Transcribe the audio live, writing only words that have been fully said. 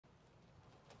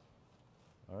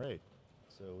All right.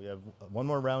 So we have one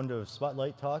more round of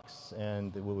spotlight talks,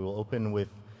 and we will open with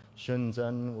Shun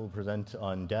Zhen, will present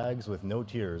on DAGs with no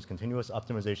tiers, continuous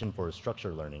optimization for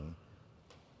structure learning.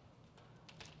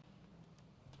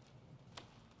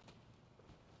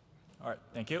 All right,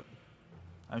 thank you.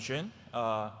 I'm Shun.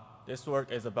 This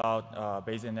work is about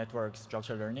Bayesian network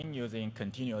structure learning using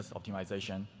continuous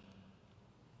optimization.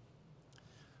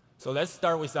 So let's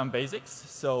start with some basics.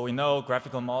 So we know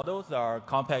graphical models are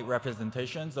compact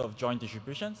representations of joint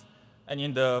distributions. And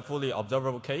in the fully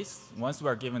observable case, once we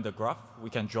are given the graph,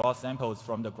 we can draw samples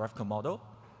from the graphical model.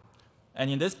 And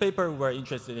in this paper, we're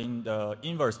interested in the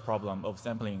inverse problem of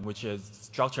sampling, which is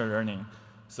structure learning.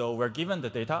 So we're given the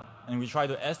data, and we try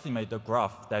to estimate the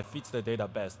graph that fits the data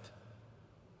best.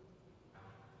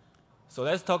 So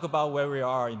let's talk about where we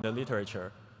are in the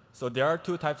literature. So there are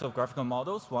two types of graphical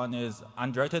models. One is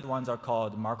undirected ones are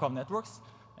called Markov networks,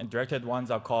 and directed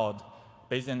ones are called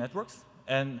Bayesian networks.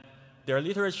 And their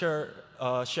literature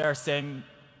shares same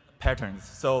patterns.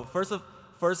 So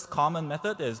first common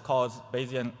method is called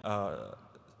Bayesian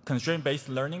constraint-based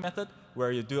learning method,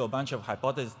 where you do a bunch of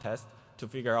hypothesis tests to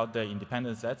figure out the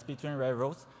independent sets between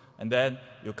variables, and then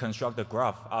you construct the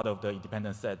graph out of the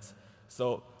independent sets.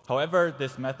 So, however,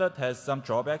 this method has some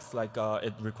drawbacks, like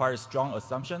it requires strong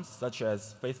assumptions, such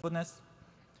as faithfulness.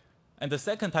 And the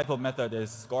second type of method is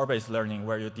score-based learning,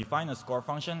 where you define a score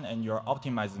function and you're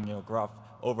optimizing your graph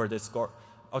over this score,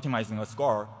 optimizing a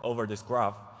score over this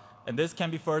graph. And this can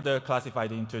be further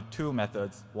classified into two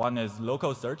methods. One is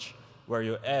local search, where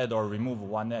you add or remove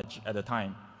one edge at a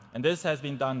time. And this has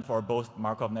been done for both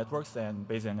Markov networks and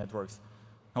Bayesian networks.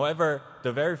 However,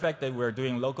 the very fact that we're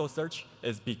doing local search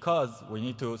is because we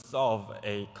need to solve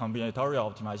a combinatorial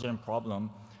optimization problem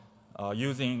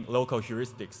using local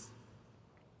heuristics.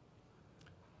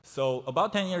 So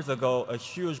about 10 years ago, a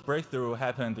huge breakthrough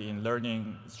happened in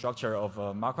learning structure of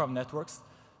Markov networks,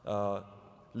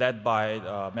 led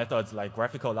by methods like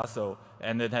graphical lasso,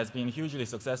 and it has been hugely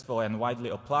successful and widely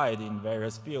applied in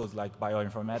various fields like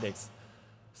bioinformatics.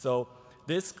 So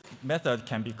this method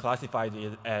can be classified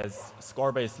as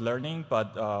score-based learning,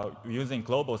 but using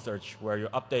global search, where you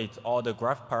update all the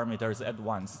graph parameters at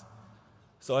once.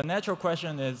 So a natural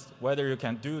question is whether you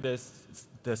can do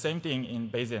the same thing in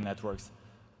Bayesian networks.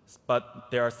 But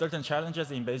there are certain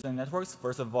challenges in Bayesian networks.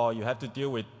 First of all, you have to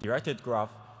deal with directed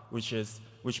graph, which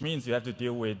means you have to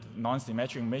deal with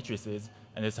non-symmetric matrices,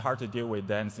 and it's hard to deal with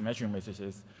then symmetric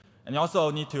matrices. And you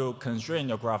also need to constrain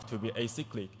your graph to be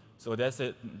acyclic. So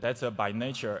that's by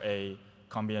nature a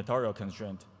combinatorial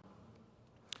constraint.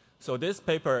 So this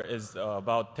paper is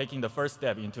about taking the first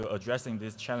step into addressing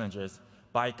these challenges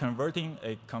by converting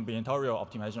a combinatorial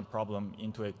optimization problem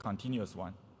into a continuous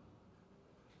one.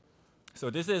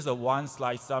 So this is a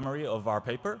one-slide summary of our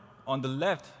paper. On the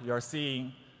left, you're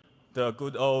seeing the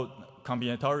good old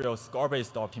combinatorial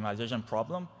score-based optimization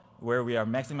problem, where we are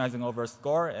maximizing over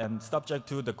score and subject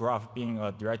to the graph being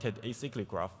a directed acyclic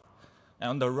graph. And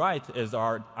on the right is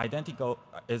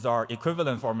our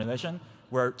equivalent formulation.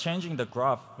 We're changing the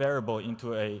graph variable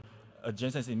into a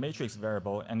adjacency matrix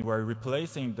variable, and we're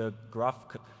replacing the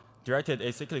directed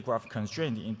acyclic graph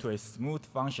constraint into a smooth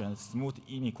function, smooth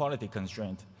inequality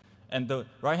constraint. And the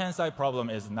right-hand side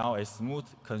problem is now a smooth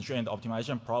constraint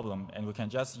optimization problem, and we can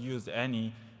just use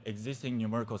any existing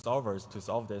numerical solvers to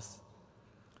solve this.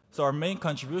 So our main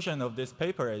contribution of this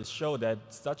paper is show that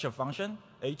such a function,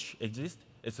 h, exists.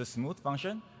 It's a smooth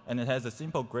function, and it has a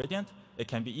simple gradient. It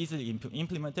can be easily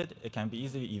implemented. It can be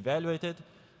easily evaluated.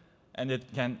 And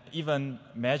it can even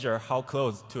measure how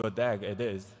close to a DAG it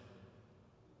is.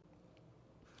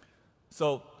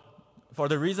 So for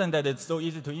the reason that it's so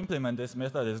easy to implement, this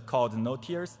method is called no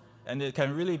tiers. And it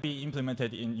can really be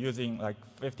implemented in using like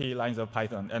 50 lines of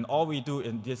Python. And all we do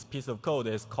in this piece of code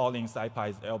is calling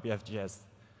SciPy's LBFGS.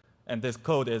 And this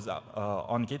code is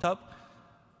on GitHub.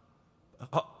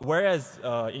 Whereas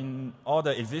in all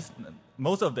the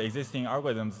most of the existing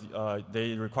algorithms,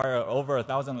 they require over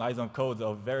 1,000 lines of code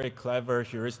of very clever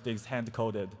heuristics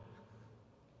hand-coded.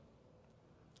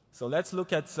 So let's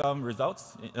look at some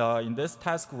results. In this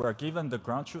task, we're given the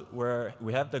ground truth, where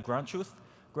we have the ground truth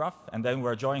graph, and then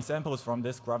we're drawing samples from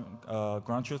this ground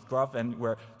truth graph, and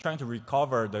we're trying to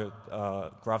recover the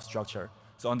graph structure.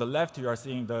 So on the left, you are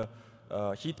seeing the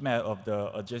heat map of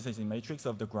the adjacency matrix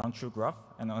of the ground truth graph,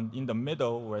 and in the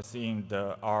middle, we're seeing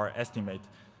our estimate.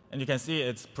 And you can see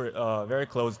it's very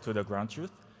close to the ground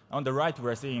truth. On the right,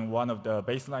 we're seeing one of the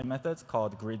baseline methods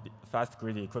called fast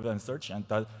greedy equivalent search, and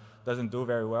that doesn't do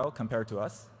very well compared to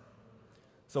us.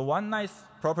 So one nice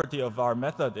property of our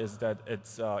method is that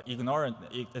it's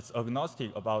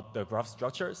agnostic about the graph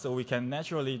structure, so we can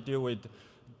naturally deal with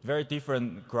very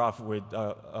different graph with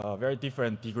a very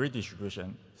different degree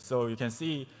distribution. So you can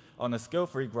see on a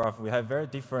scale-free graph, we have very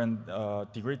different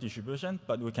degree distribution,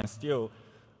 but we can still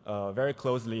very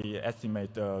closely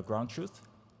estimate the ground truth,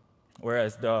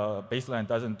 whereas the baseline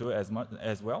doesn't do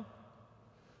as well.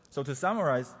 So to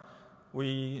summarize,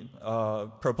 we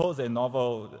propose a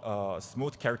novel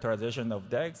smooth characterization of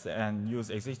DAGs and use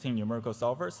existing numerical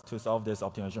solvers to solve this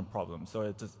optimization problem.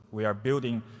 So we are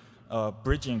building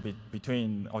bridging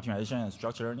between optimization and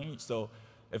structured learning. So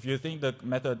if you think the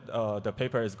method, the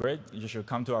paper is great, you should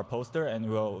come to our poster and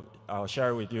I'll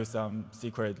share with you some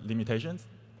secret limitations.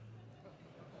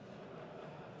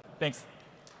 Thanks.